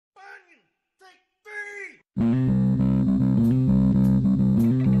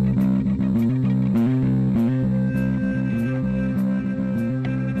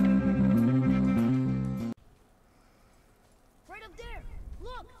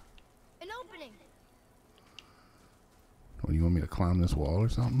What, you want me to climb this wall or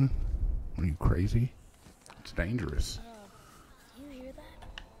something? Are you crazy? It's dangerous. Do you hear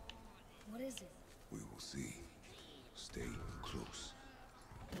that? What is it? We will see. Stay close.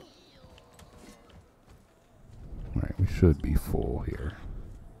 Alright, we should be full here.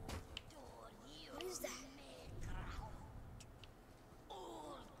 What is that?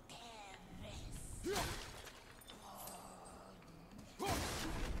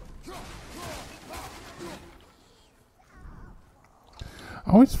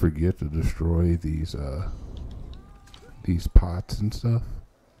 I always forget to destroy these pots and stuff.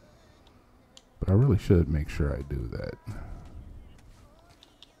 But I really should make sure I do that.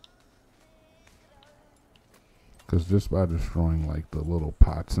 Because just by destroying like the little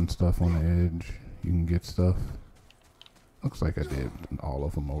pots and stuff on the edge, you can get stuff. Looks like I did all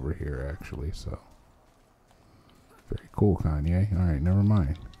of them over here actually, so. Very cool, Kanye. Alright, never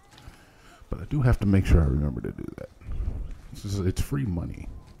mind. But I do have to make sure I remember to do that. It's free money.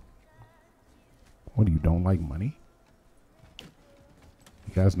 What, do you don't like money?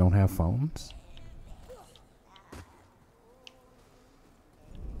 You guys don't have phones?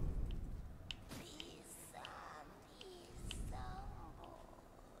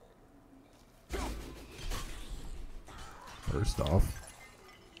 First off,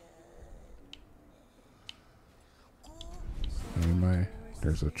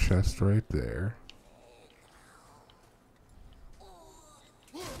 there's a chest right there.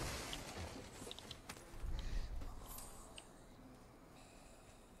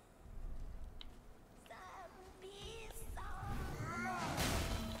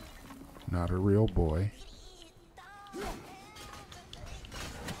 Not a real boy.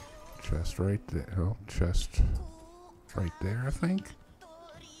 Chest right there. Oh, chest right there, I think.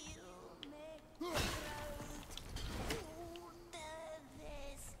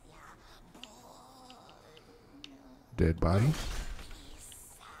 Dead body.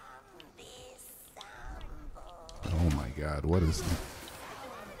 Oh my god, what is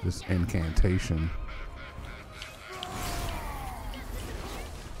this incantation?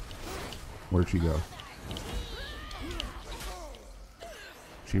 Where'd she go?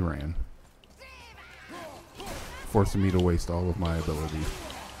 She ran. Forcing me to waste all of my abilities.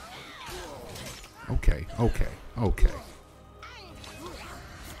 Okay, okay, okay.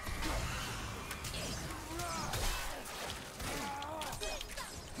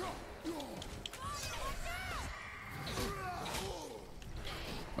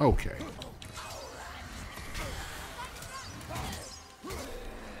 Okay.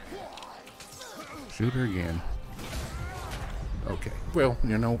 Shoot her again. Okay. Well,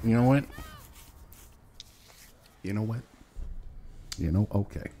 you know what? You know what?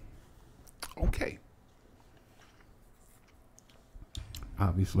 Okay. Okay.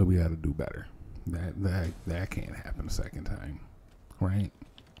 Obviously, we got to do better. That can't happen a second time, right?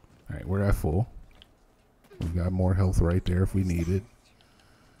 All right, we're at full. We've got more health right there if we need it.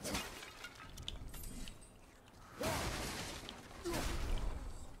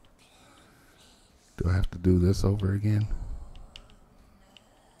 Do I have to do this over again?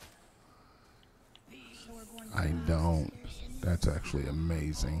 I don't. That's actually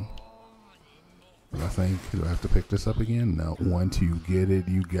amazing. But I think, do I have to pick this up again? No. Once you get it,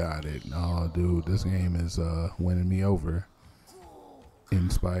 you got it. Oh, dude, this game is winning me over. In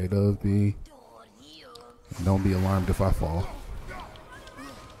spite of me. Don't be alarmed if I fall.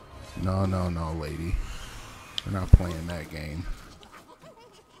 No, no, no, lady. We're not playing that game.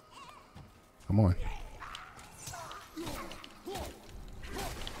 Come on.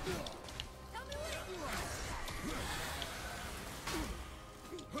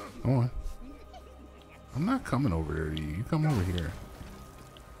 Come on. I'm not coming over there to you. You come over here.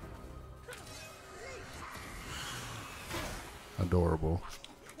 Adorable.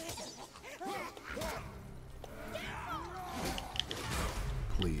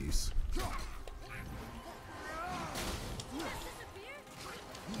 Please.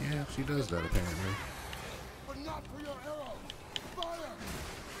 Yeah, she does that apparently. But not for your arrow. Fire!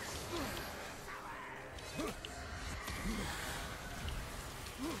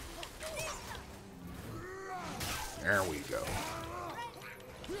 There we go.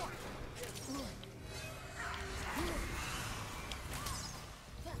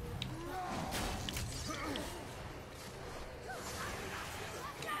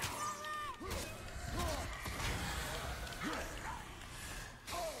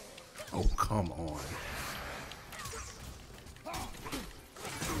 Oh, come on.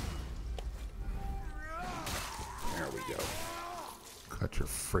 There we go. Cut your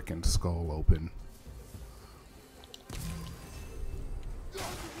freaking skull open.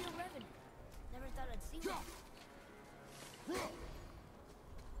 Never thought I'd see one.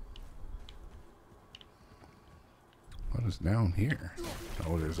 What's down here?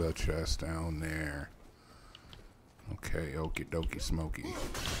 Oh, there's a chest down there. Okay, okie dokie smoky.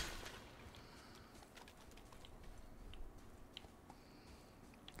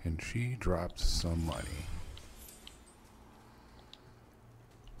 And she dropped some money.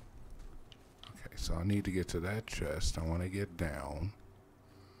 Okay, so I need to get to that chest. I want to get down.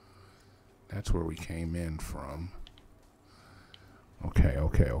 That's where we came in from. Okay,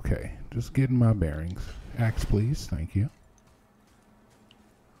 okay, okay. Just getting my bearings. Axe, please. Thank you.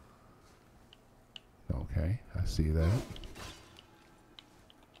 Okay, I see that.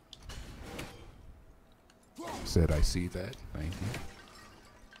 Said I see that. Thank you.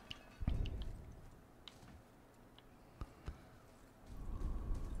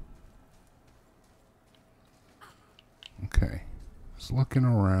 Okay. Just looking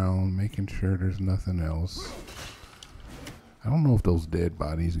around, making sure there's nothing else. I don't know if those dead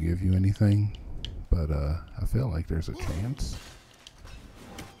bodies give you anything, but I feel like there's a chance.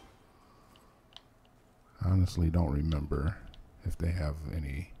 I honestly don't remember if they have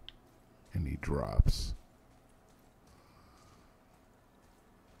any drops.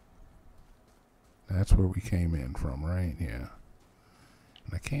 That's where we came in from, right? Yeah.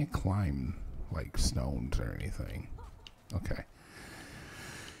 And I can't climb like stones or anything. Okay.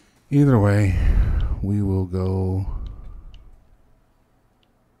 Either way, we will go.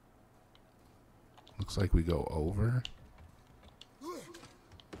 Looks like we go over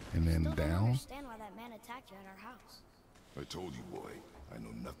and then Still don't down. understand why that man attacked you at our house. I told you, boy. I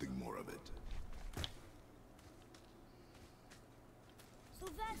know nothing more of it. So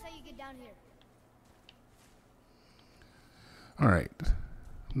that's how you get down here. Alright,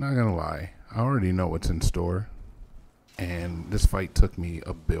 I'm not gonna lie, I already know what's in store, and this fight took me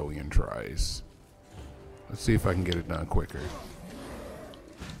a billion tries. Let's see if I can get it done quicker.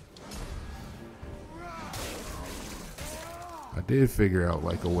 I did figure out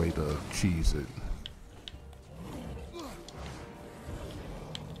like a way to cheese it.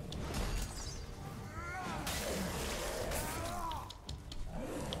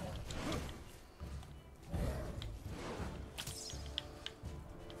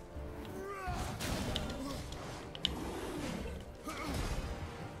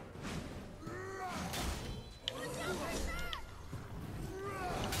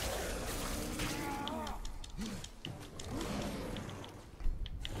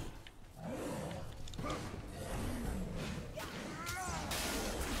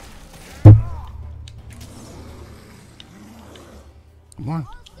 Come on.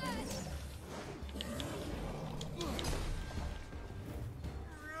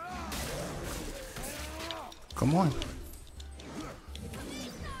 Come on.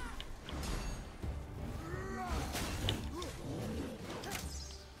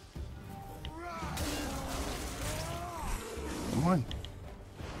 Come on.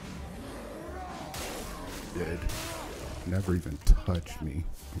 Dead. Never even touched me.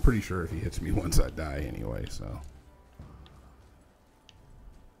 I'm pretty sure if he hits me once I die anyway, so.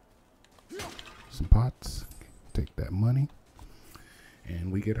 Some pots. Take that money.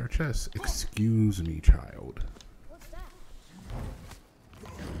 And we get our chest. Excuse me, child. What's that?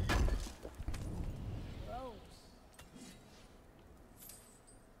 Rose.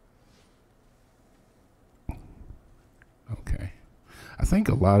 Okay. I think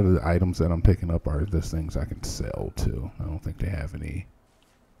a lot of the items that I'm picking up are just things I can sell too. I don't think they have any.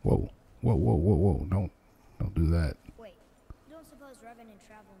 Whoa. Whoa, whoa, whoa, whoa. Don't do that. Wait, you don't suppose Revenant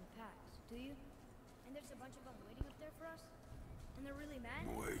travel in packs, do you? And there's a bunch of them waiting up there for us? And they're really mad?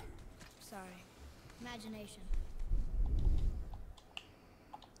 Boy. Sorry. Imagination.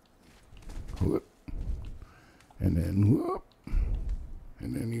 Whoop. And then whoop.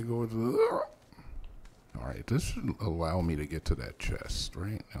 And then you go to the. Alright, this should allow me to get to that chest,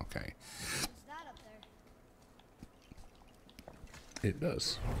 right? Okay. What's that up there? It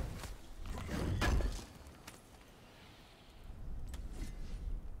does.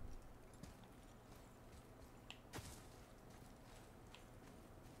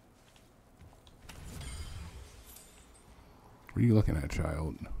 What are you looking at,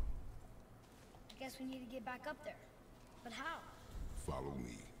 child? I guess we need to get back up there. But how? Follow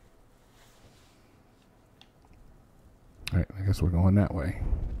me. Alright, I guess we're going that way.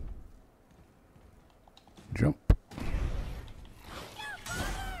 Jump.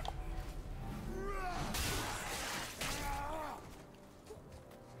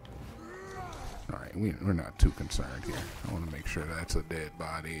 Alright, we're not too concerned here. I want to make sure that's a dead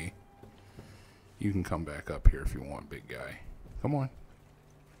body. You can come back up here if you want, big guy. Come on.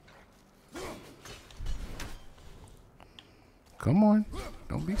 Come on.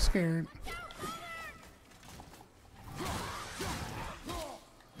 Don't be scared.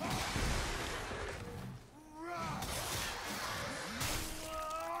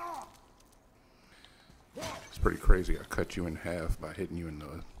 pretty crazy. I cut you in half by hitting you in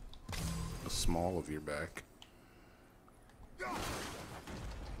the small of your back.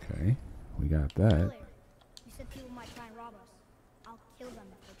 Okay, we got that. Earlier, you said people might try and rob us. I'll kill them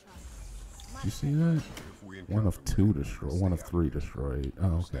if they try. You see that? If we One of two destroyed. One of three destroyed.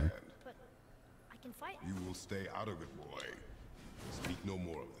 Oh, okay. But I can fight. You will stay out of it, boy. Speak no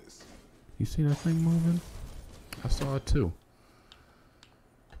more of this. You see that thing moving? I saw it too.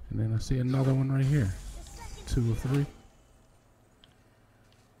 And then I see another one right here. 2 or 3.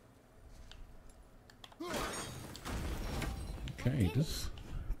 Okay, just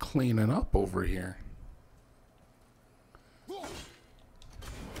cleaning up over here.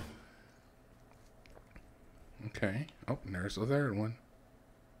 Okay. Oh, and there's the third one.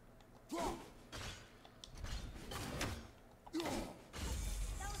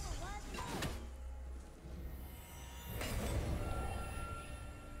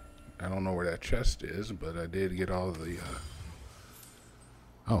 I don't know where that chest is, but I did get all the,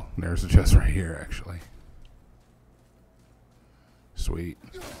 Oh, there's the chest right here, actually. Sweet.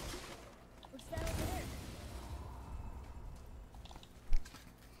 What's that over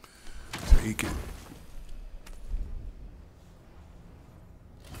there? Take it.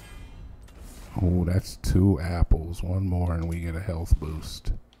 Oh, that's 2 apples. One more and we get a health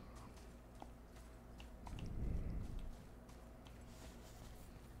boost.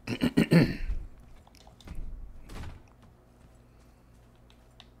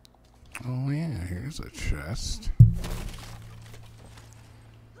 Oh yeah, here's a chest.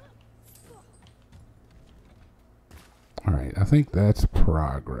 Alright, I think that's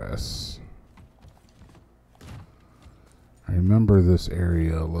progress. I remember this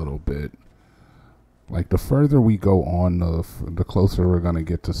area a little bit. Like, the further we go on, the closer we're going to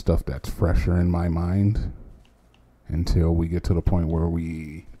get to stuff that's fresher in my mind. Until we get to the point where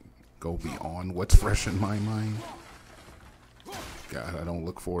we go beyond what's fresh in my mind. God, I don't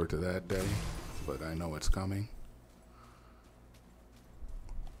look forward to that day, but I know it's coming.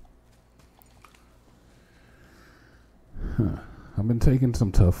 I've been taking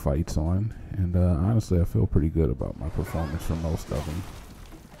some tough fights on, and honestly, I feel pretty good about my performance for most of them.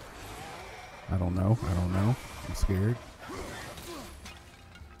 I don't know. I'm scared.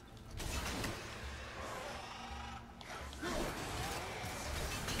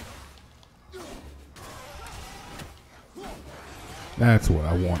 That's what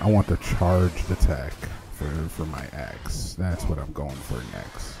I want. I want the charged attack for my axe. That's what I'm going for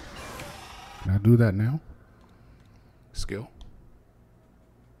next. Can I do that now? Skill.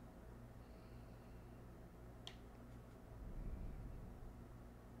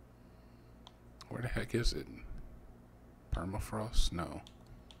 Where the heck is it? Permafrost? No.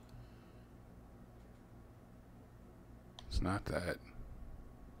 It's not that.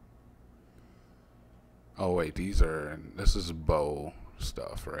 Oh wait, this is bow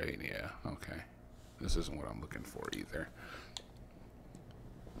stuff, right? Yeah, okay. This isn't what I'm looking for either.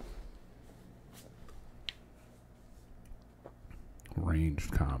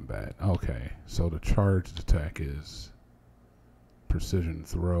 Ranged combat. Okay, so the charged attack is precision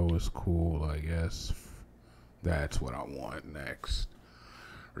throw is cool, I guess. That's what I want next.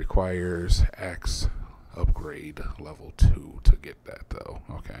 Requires axe upgrade level 2 to get that though.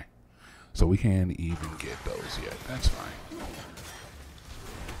 Okay. So we can't even get those yet. That's fine.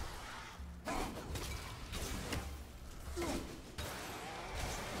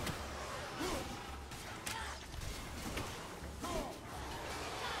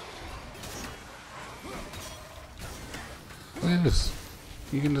 Look at this.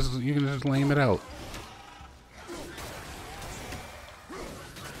 You can just lame it out.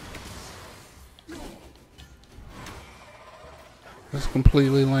 Just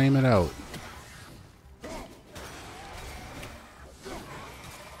completely lame it out.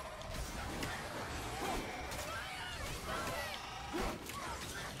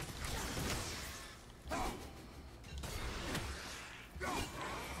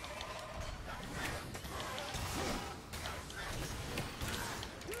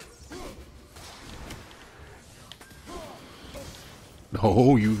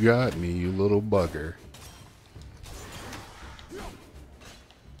 Oh, you got me, you little bugger.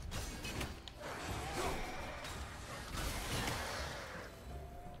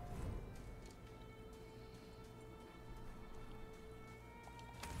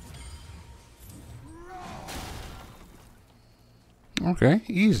 Okay,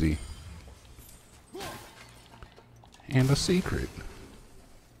 easy. And a secret.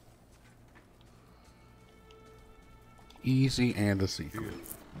 Easy and a secret. Here,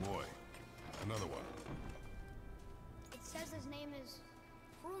 boy. Another one. It says his name is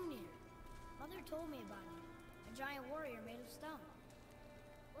Hrungnir. Mother told me about him. A giant warrior made of stone.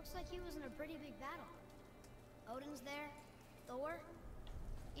 Looks like he was in a pretty big battle. Odin's there, Thor,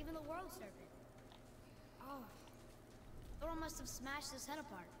 even the world serpent. Oh, Thor must have smashed his head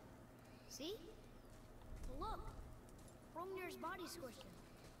apart. See? Look, Hrungnir's body squished him.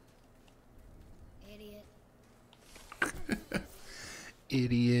 Idiot.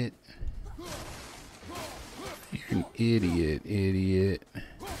 Idiot. You're an idiot, idiot.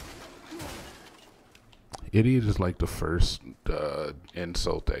 Idiot is like the first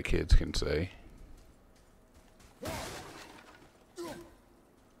insult that kids can say.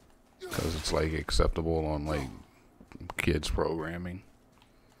 Because it's like acceptable on like kids programming.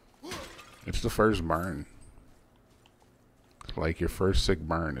 It's the first burn. Like your first sick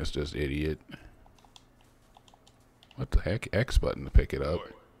burn is just idiot. What the heck? X button to pick it up.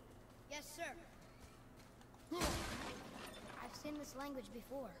 Yes, sir. I've seen this language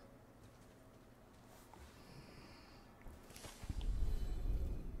before.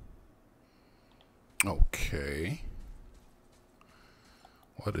 Okay.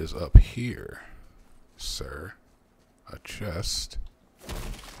 What is up here, sir? A chest.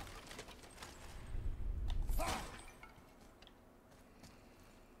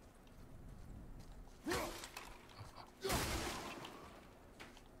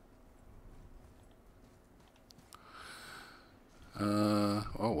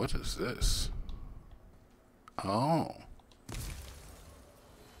 Oh, what is this? Oh. I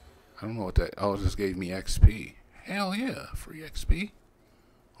don't know what that... Oh, it just gave me XP. Hell yeah, free XP.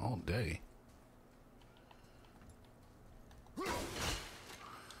 All day.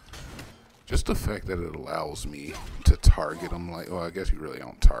 Just the fact that it allows me to target them, like, well, I guess you really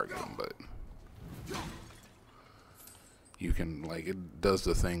don't target them, but you can, like, it does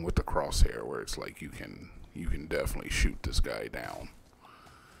the thing with the crosshair where it's like you can definitely shoot this guy down.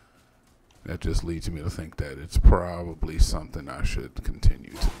 That just leads me to think that it's probably something I should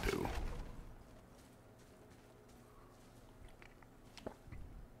continue to do.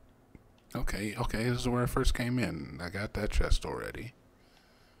 Okay, this is where I first came in. I got that chest already.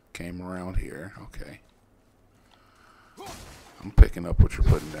 Came around here, okay. I'm picking up what you're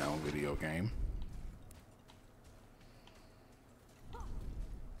putting down, video game.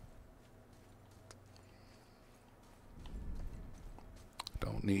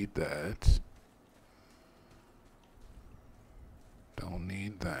 Don't need that. Don't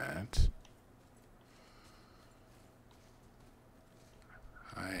need that.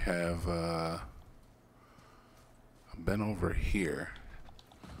 I have been over here.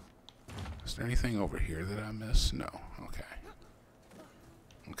 Is there anything over here that I missed? No. Okay.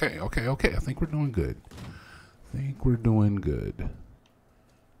 Okay. I think we're doing good.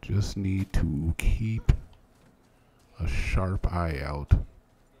 Just need to keep a sharp eye out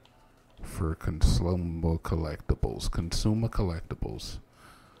for consumable collectibles. Consumer collectibles.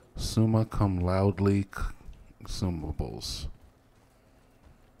 Summa cum loudly consumables.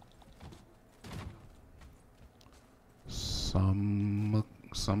 Some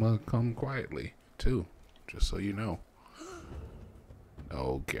come quietly too, just so you know.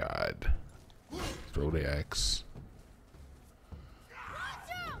 Oh God. Throw the axe.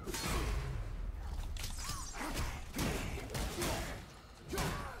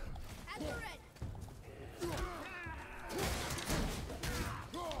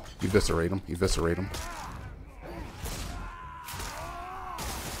 Eviscerate him.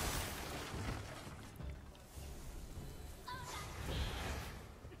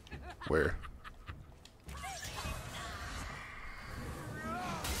 Where?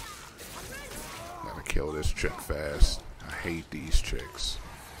 Gotta kill this chick fast. I hate these chicks.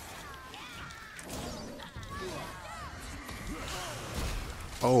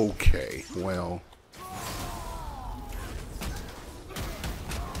 Okay, well.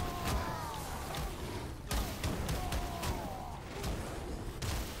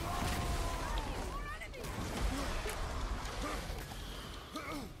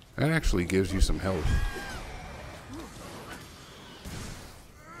 That actually gives you some health.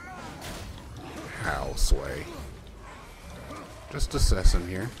 How, Sway? Just assessing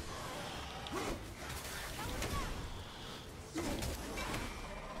here.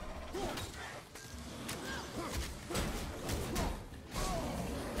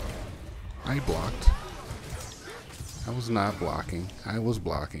 I blocked. I was not blocking. I was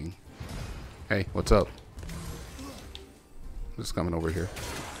blocking. Hey, what's up? Just coming over here.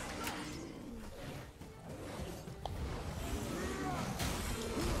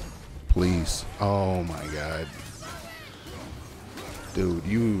 Please. Oh my God. Dude,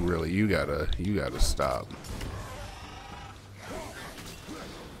 you gotta stop.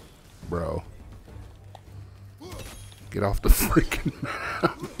 Get off the freaking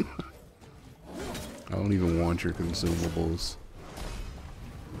map. I don't even want your consumables.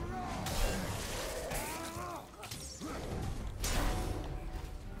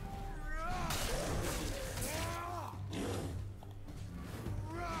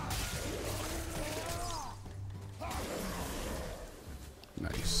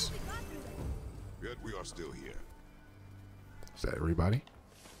 Nice. Yet we are still here. Is that everybody?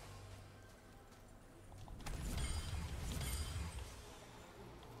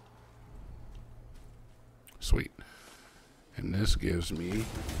 Sweet. And this gives me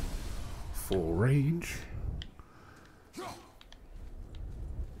full rage.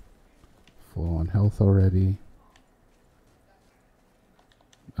 Full on health already.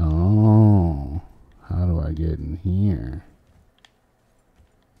 Oh. How do I get in here?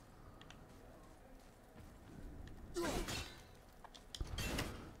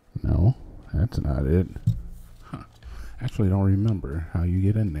 No, that's not it. Huh. Actually, don't remember how you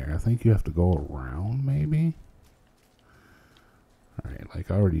get in there. I think you have to go around, maybe? Alright, like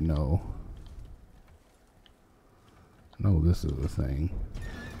I already know. No, this is a thing.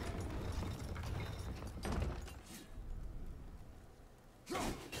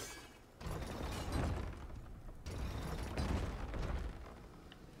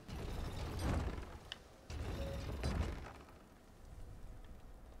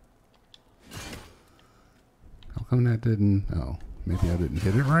 How come that didn't... Oh, maybe I didn't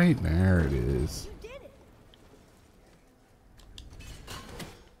hit it right? There it is. You did it.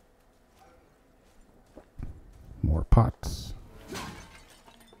 More pots.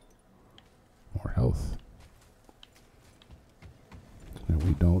 More health. And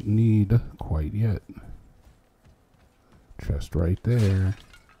we don't need quite yet. Chest right there.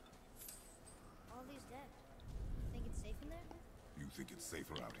 All these dead. Think it's safe in there? You think it's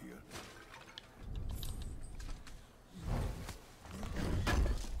safer out here?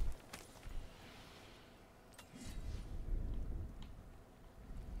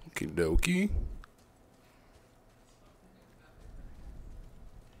 Okie dokie.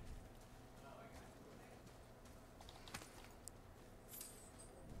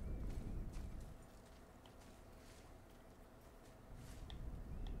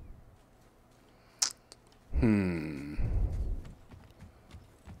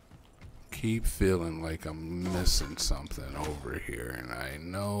 Keep feeling like I'm missing something over here, and I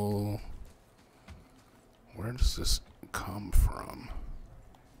know... Where does this come from?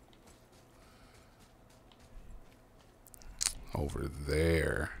 Over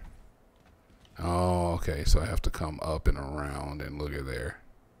there. Oh, okay, so I have to come up and around, and look at there.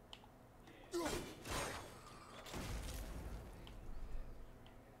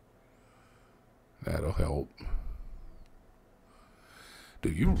 That'll help.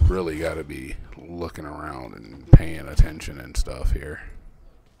 Dude, you really gotta be looking around and paying attention and stuff here.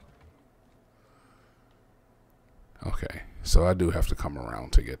 Okay, so I do have to come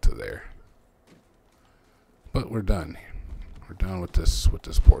around to get to there. But we're done. We're done with this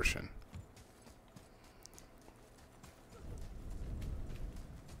portion.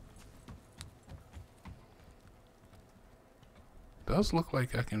 Does look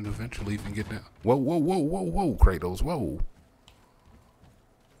like I can eventually even get down. Whoa, whoa, whoa, whoa, whoa, Kratos, whoa.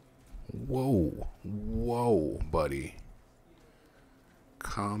 Whoa, whoa, buddy.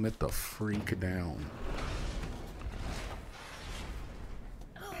 Calm it the freak down.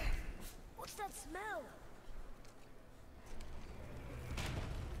 What's that smell?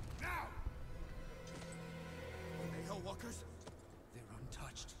 Now! Are they Hellwalkers? They're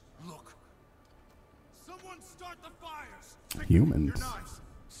untouched. Look. Someone start the fires! Humans. Your knives!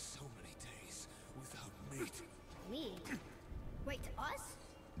 So many days without meat. Me? Wait, us?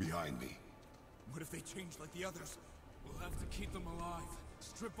 Behind me. What if they change like the others? We'll have to keep them alive.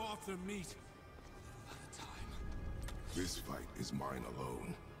 Strip off their meat. A little at a time. This fight is mine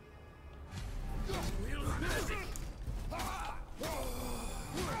alone.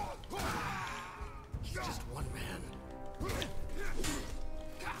 He's just one man. Keep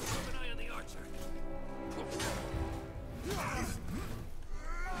an eye on the archer.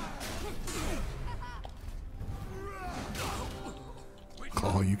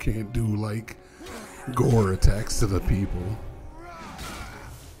 Oh, you can't do like gore attacks to the people.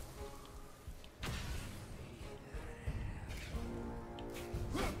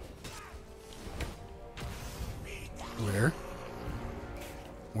 Where?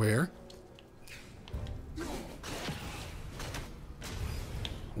 Where?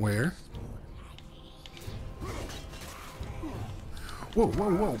 Where? Whoa,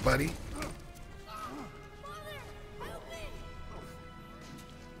 whoa, whoa, buddy.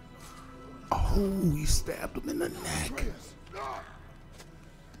 Oh, he stabbed him in the neck.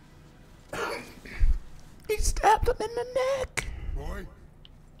 He stabbed him in the neck. Boy?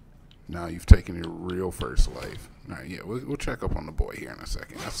 Now you've taken your real first life. All right, yeah, we'll check up on the boy here in a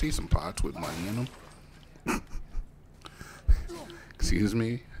second. I see some pots with money in them. Excuse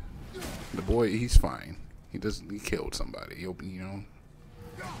me. The boy, he's fine. He killed somebody. You know,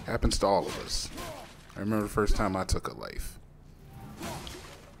 happens to all of us. I remember the first time I took a life.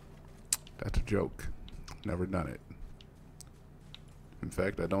 That's a joke. Never done it. In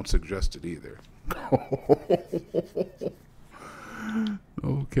fact, I don't suggest it either.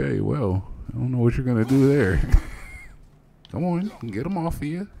 Okay, well, I don't know what you're gonna do there. Come on, get him off of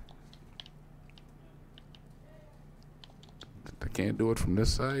you. I can't do it from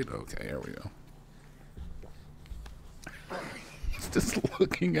this side? Okay, there we go. He's just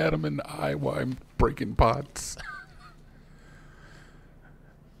looking at him in the eye while I'm breaking pots.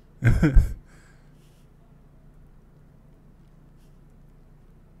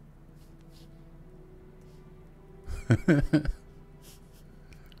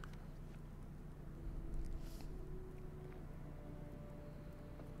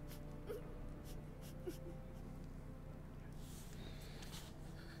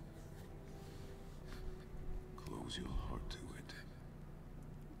 Close your heart to it.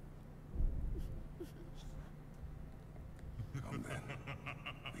 Come then.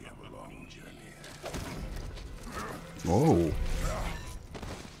 We have a long journey. Whoa.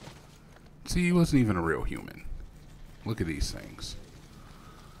 See, he wasn't even a real human. Look at these things.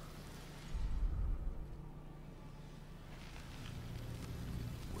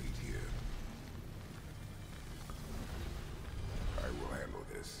 Wait here. I will handle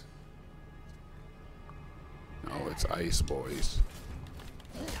this. Oh, it's ice, boys.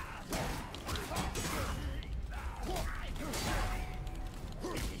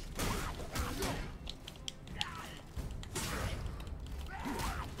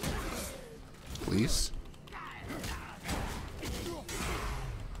 Please.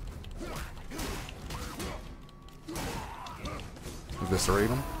 Eviscerate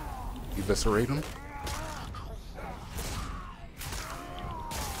him. Eviscerate him.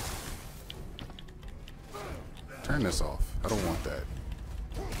 Turn this off. I don't want that.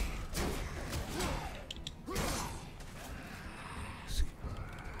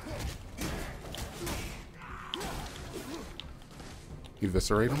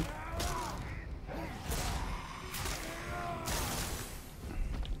 Eviscerate him.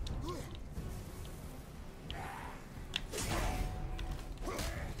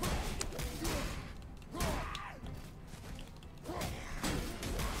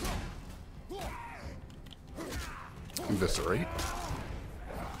 Eviscerate.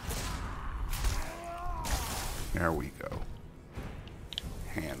 There we go.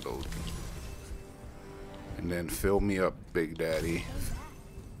 Handled. And then fill me up, Big Daddy.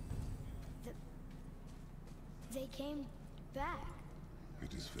 They came back.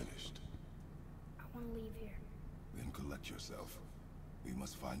 It is finished. I want to leave here. Then collect yourself. We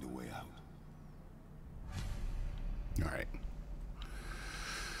must find a way out. Alright.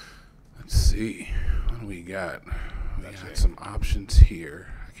 Let's see. What do we got? We got some options here.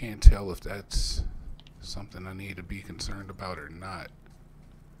 I can't tell if that's something I need to be concerned about or not.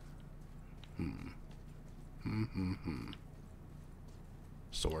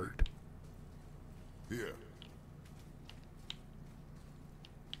 Sword. Here.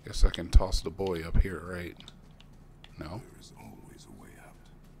 Guess I can toss the boy up here, right? No? There is always a way out.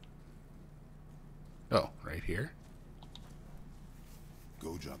 Oh, right here?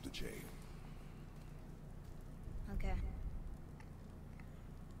 Go drop the chain. Okay.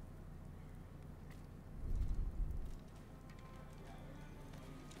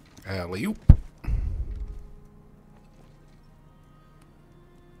 Alley-oop.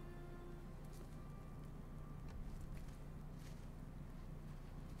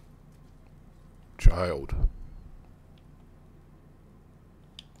 Child.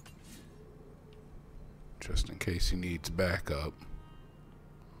 Just in case he needs backup.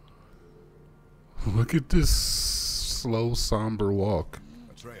 Look at this slow, somber walk.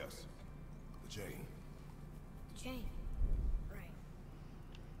 Atreus. The chain. Jane. Right.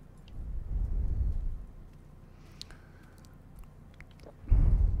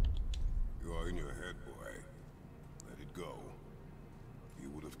 You are in your head, boy. Let it go. He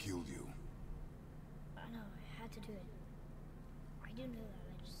would have killed you. I know, I had to do it. I do know that,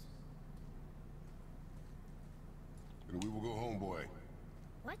 I just... And we will go home, boy.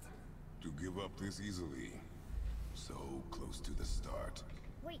 What? To give up this easily. So close to the start.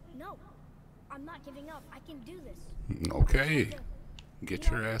 Wait, no. I'm not giving up. I can do this. Okay. Get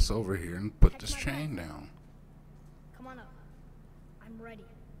your ass over here and put this chain down. Come on up. I'm ready.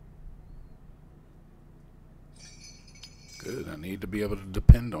 Good, I need to be able to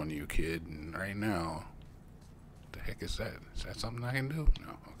depend on you, kid. And right now, what the heck is that? Is that something I can do?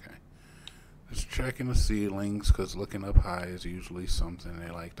 No, okay. Just checking the ceilings, because looking up high is usually something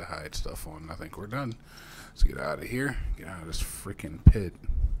they like to hide stuff on. I think we're done. Let's get out of here. Get out of this freaking pit.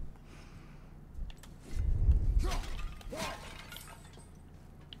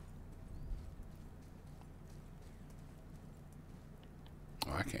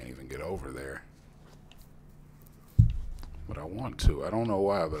 Oh, I can't even get over there. But I want to. I don't know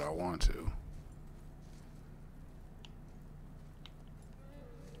why, but I want to.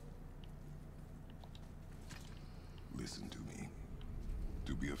 Listen to me.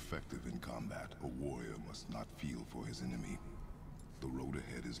 To be effective in combat, a warrior must not feel for his enemy. The road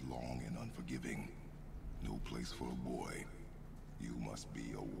ahead is long and unforgiving. No place for a boy. You must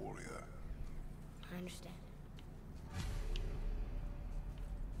be a warrior. I understand.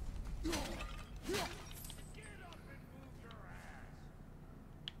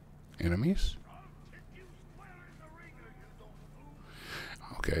 Enemies?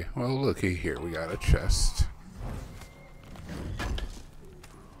 Okay, well, looky here. We got a chest.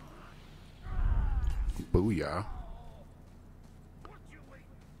 Booyah.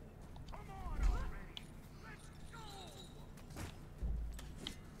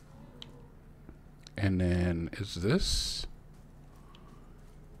 And then, is this?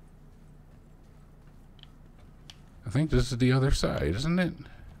 I think this is the other side, isn't it?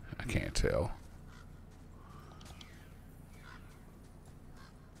 I can't tell.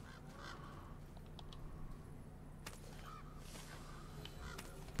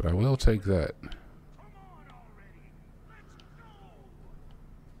 But I will take that.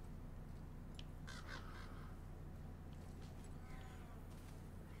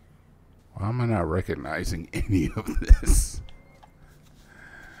 Why am I not recognizing any of this?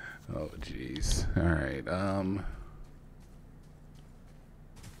 Oh, jeez. Alright,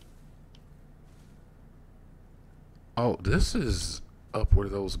 oh, this is up where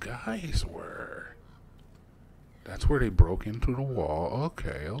those guys were. That's where they broke into the wall.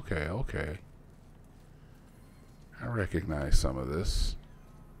 Okay, okay, okay. I recognize some of this.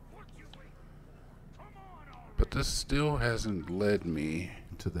 But this still hasn't led me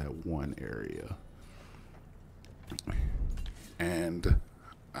to that one area. And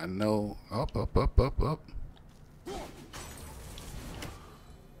I know... Up, up, up, up, up.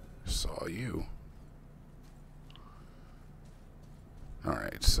 Saw you.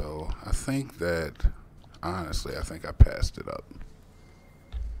 Alright, so I think that... Honestly, I think I passed it up.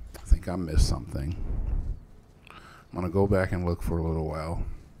 I think I missed something. I'm gonna go back and look for a little while.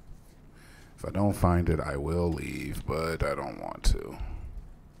 If I don't find it, I will leave, but I don't want to.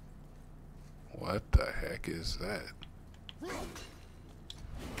 What the heck is that?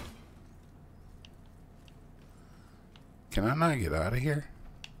 Can I not get out of here?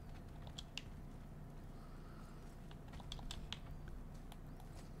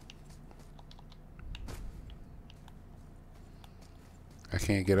 I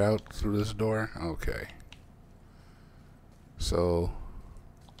can't get out through this door? Okay. So,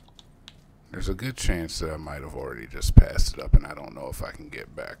 there's a good chance that I might have already just passed it up, and I don't know if I can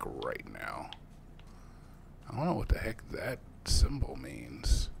get back right now. I don't know what the heck that symbol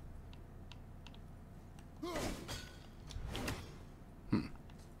means. I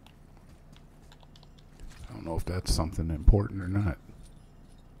don't know if that's something important or not.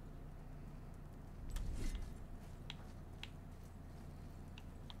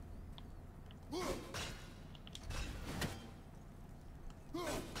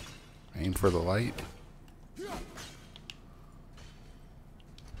 Aim for the light.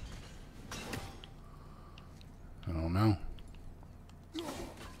 I don't know.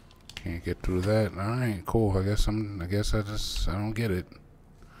 Can't get through that. Alright, cool. I guess I don't get it.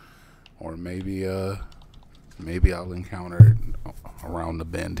 Or maybe maybe I'll encounter it around the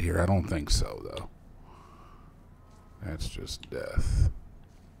bend here. I don't think so though. That's just death.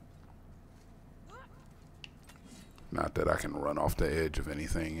 Not that I can run off the edge of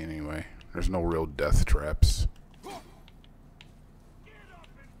anything anyway. There's no real death traps.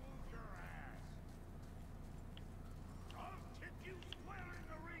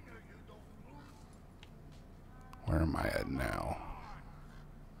 Where am I at now?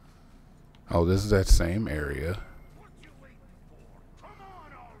 Oh, this is that same area.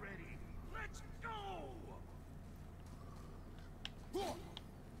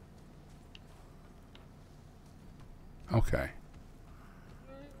 Okay.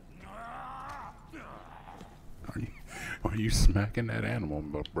 Why are you smacking that animal,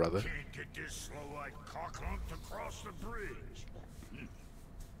 brother? Can't get this slow-eyed cocklump to cross the bridge. It's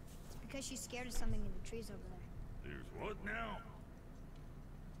because she's scared of something in the trees over there. There's what now?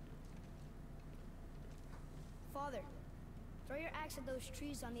 Father, throw your axe at those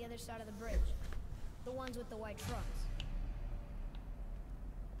trees on the other side of the bridge. The ones with the white trunks.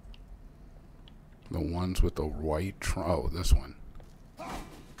 The ones with the white oh, this one. You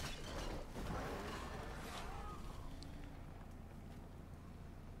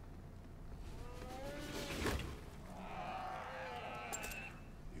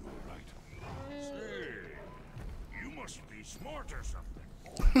were right. Say, you must be smart or something.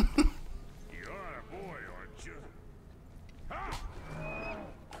 You're a boy, aren't you? Ha!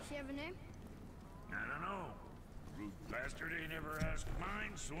 Does she have a name? I don't know. Rude bastard ain't ever asked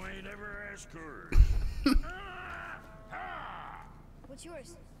mine, so ain't ever asked hers. Ha! What's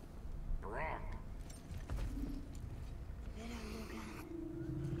yours? Brock.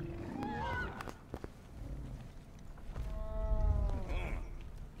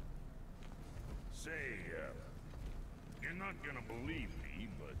 Say, you're not gonna believe me,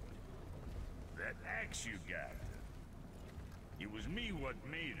 but that axe you got, it was me what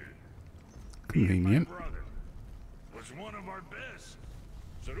made her. Convenient. My brother was one of our best.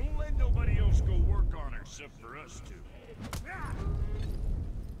 So don't let nobody else go work on her except for us two.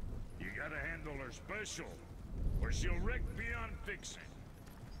 You gotta handle her special, or she'll wreck beyond fixing.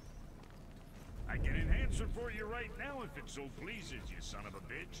 I can enhance her for you right now if it so pleases you, son of a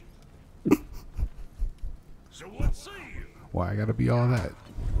bitch. So what say you? Why I gotta be all that?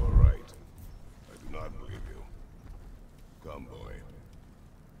 You are right. I do not believe you. Come, boy.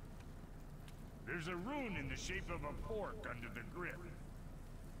 There's a rune in the shape of a fork under the grip.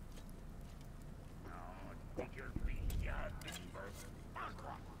 Oh, you're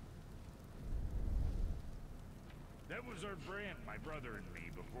that was our brand, my brother and me,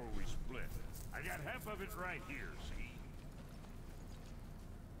 before we split. I got half of it right here, see?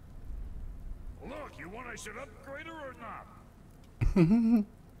 Look, you want I should upgrade her or not?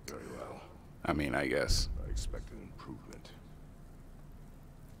 Very well. I mean, I guess. I expect an improvement.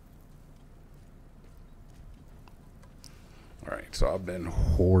 Alright, so I've been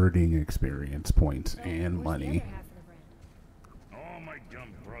hoarding experience points and Where's money. The other half of the brand? All my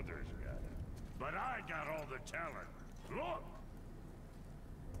dumb brothers got it. But I got all the talent. Look!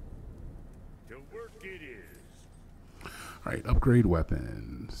 To work it is. Alright, upgrade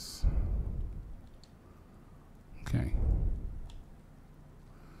weapons. Okay.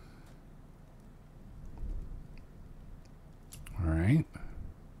 Alright.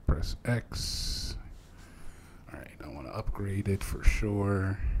 Press X. Alright, I want to upgrade it for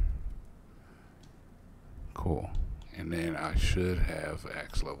sure. Cool. And then I should have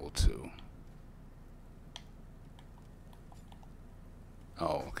Axe level 2.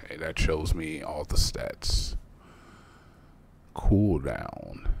 Oh, okay. That shows me all the stats.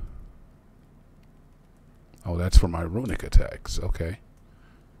 Cooldown. Oh, that's for my runic attacks. Okay.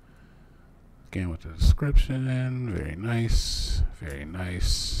 Again with the description. Very nice. Very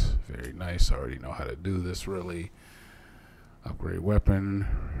nice. Very nice. I already know how to do this really. Upgrade weapon.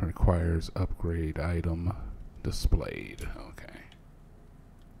 Requires upgrade item displayed. Okay.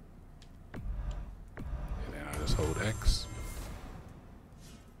 And then I just hold X.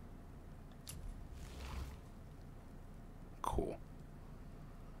 Cool.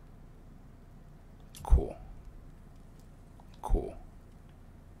 Cool. Cool.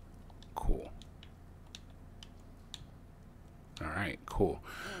 Cool. Alright, cool.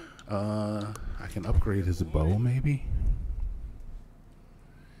 I can upgrade his bow maybe?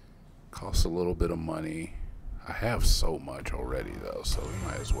 Costs a little bit of money. I have so much already though, so we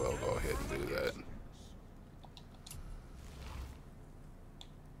might as well go ahead and do that.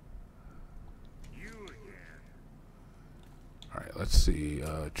 Alright, let's see.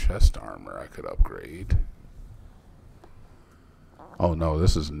 Chest armor I could upgrade. Oh no,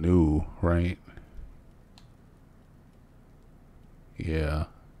 this is new, right? Yeah.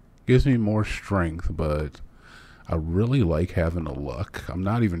 Gives me more strength, but I really like having the luck. I'm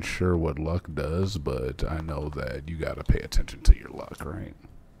not even sure what luck does, but I know that you gotta pay attention to your luck, right?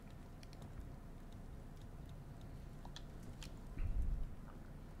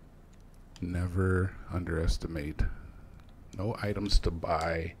 Never underestimate. No items to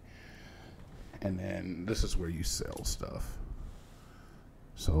buy. And then this is where you sell stuff.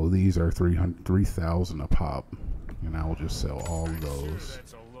 So these are 3,000 a pop. And I will just sell all of those.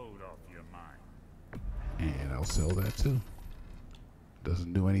 That's a load off your mind. And I'll sell that too.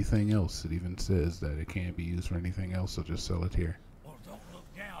 Doesn't do anything else. It even says that it can't be used for anything else, so just sell it here. Well, don't look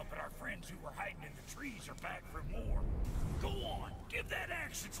now, but our friends who were hiding in the trees are back for more. Go on, give that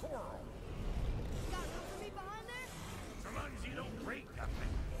axe a twirl. Got room for me behind there? So long as you don't break nothing.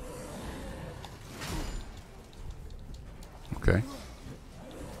 Okay.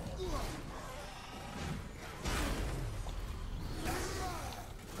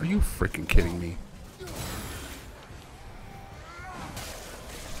 Are you freaking kidding me?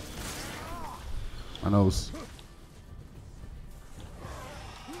 My nose.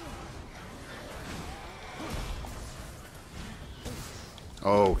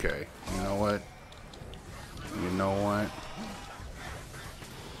 Okay. You know what? You know what?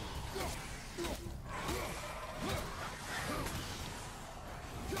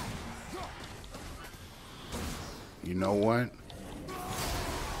 You know what?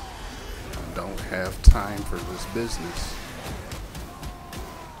 I don't have time for this business.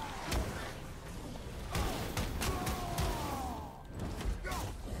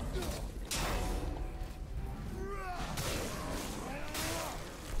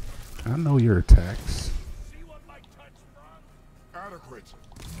 I know your attacks. See what my touch brought? Adequate.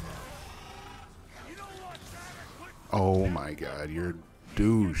 You know what's adequate? Oh my god, you're a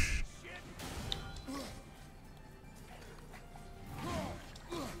douche.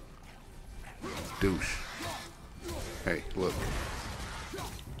 Douche. Hey, look.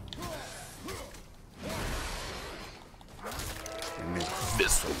 And then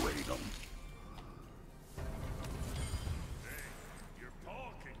eviscerate them. Your paw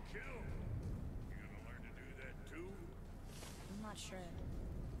can kill. You gonna learn to do that too? I'm not sure.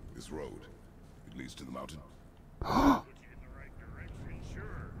 This road, it leads to the mountain. Put you in the right direction,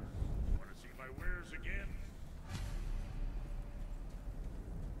 sure. Wanna see my wares again?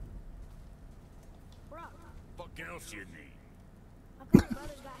 Brock, Fuck else you need? how come your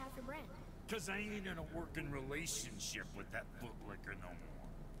brother's got half your brand? Cause I ain't in a working relationship with that bootlicker no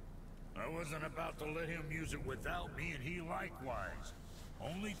more. I wasn't about to let him use it without me, and he likewise.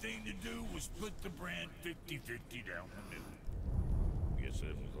 Only thing to do was split the brand 50-50 down the middle. Guess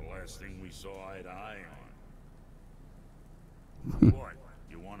that was the last thing we saw eye to eye on. What?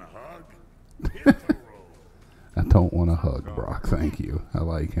 You want a hug? Hit the road. I don't want to hug Brock, thank you. I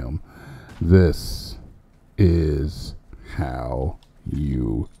like him. This is how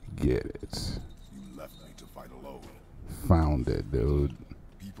you get it. You left me to fight alone. Found it, dude.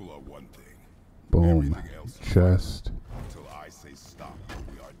 People are one thing. Boom. Everything else is Chest. Until I say stop,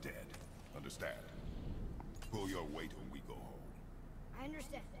 we are dead. Understand? Pull your weight or we go home. I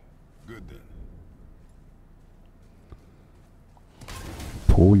understand. Good then.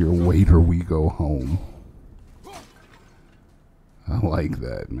 Pull your weight or we go home. I like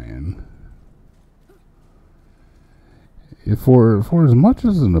that, man. For as much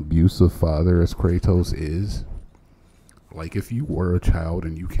as an abusive father as Kratos is, like if you were a child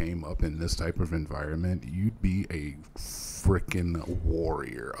and you came up in this type of environment, you'd be a freaking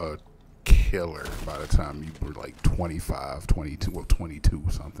warrior, a killer by the time you were like 25, 22, or 22,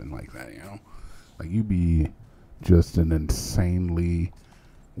 something like that, you know? Like you'd be just an insanely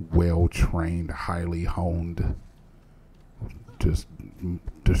well-trained, highly honed, just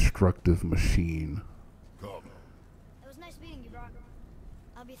destructive machine. Come. It was nice meeting you, Brock.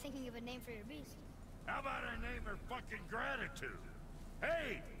 I'll be thinking of a name for your beast. How about I name her fucking Gratitude?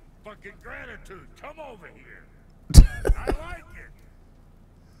 Hey, fucking Gratitude, come over here. I like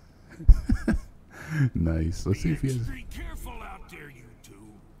it. Nice. Let's see if he has... Be careful out there, you two.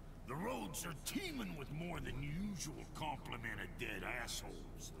 The roads are teeming with more than usual complement of dead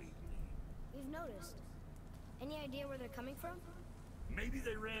assholes lately. We've noticed. Any idea where they're coming from? Maybe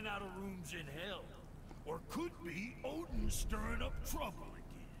they ran out of rooms in hell. Or could be Odin stirring up trouble again.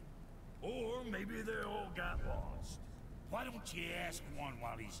 Or maybe they all got lost. Why don't you ask one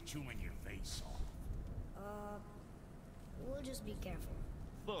while he's chewing your face off? We'll just be careful.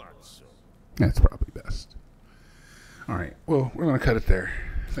 Thought so. That's probably best. Alright, well, we're going to cut it there.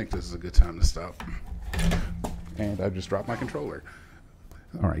 I think this is a good time to stop. And I just dropped my controller.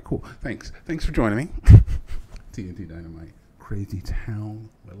 Alright, cool. Thanks. Thanks for joining me. TNT Dinomight. Crazy Town.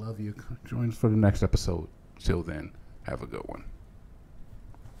 I love you. Join us for the next episode. Till then, have a good one.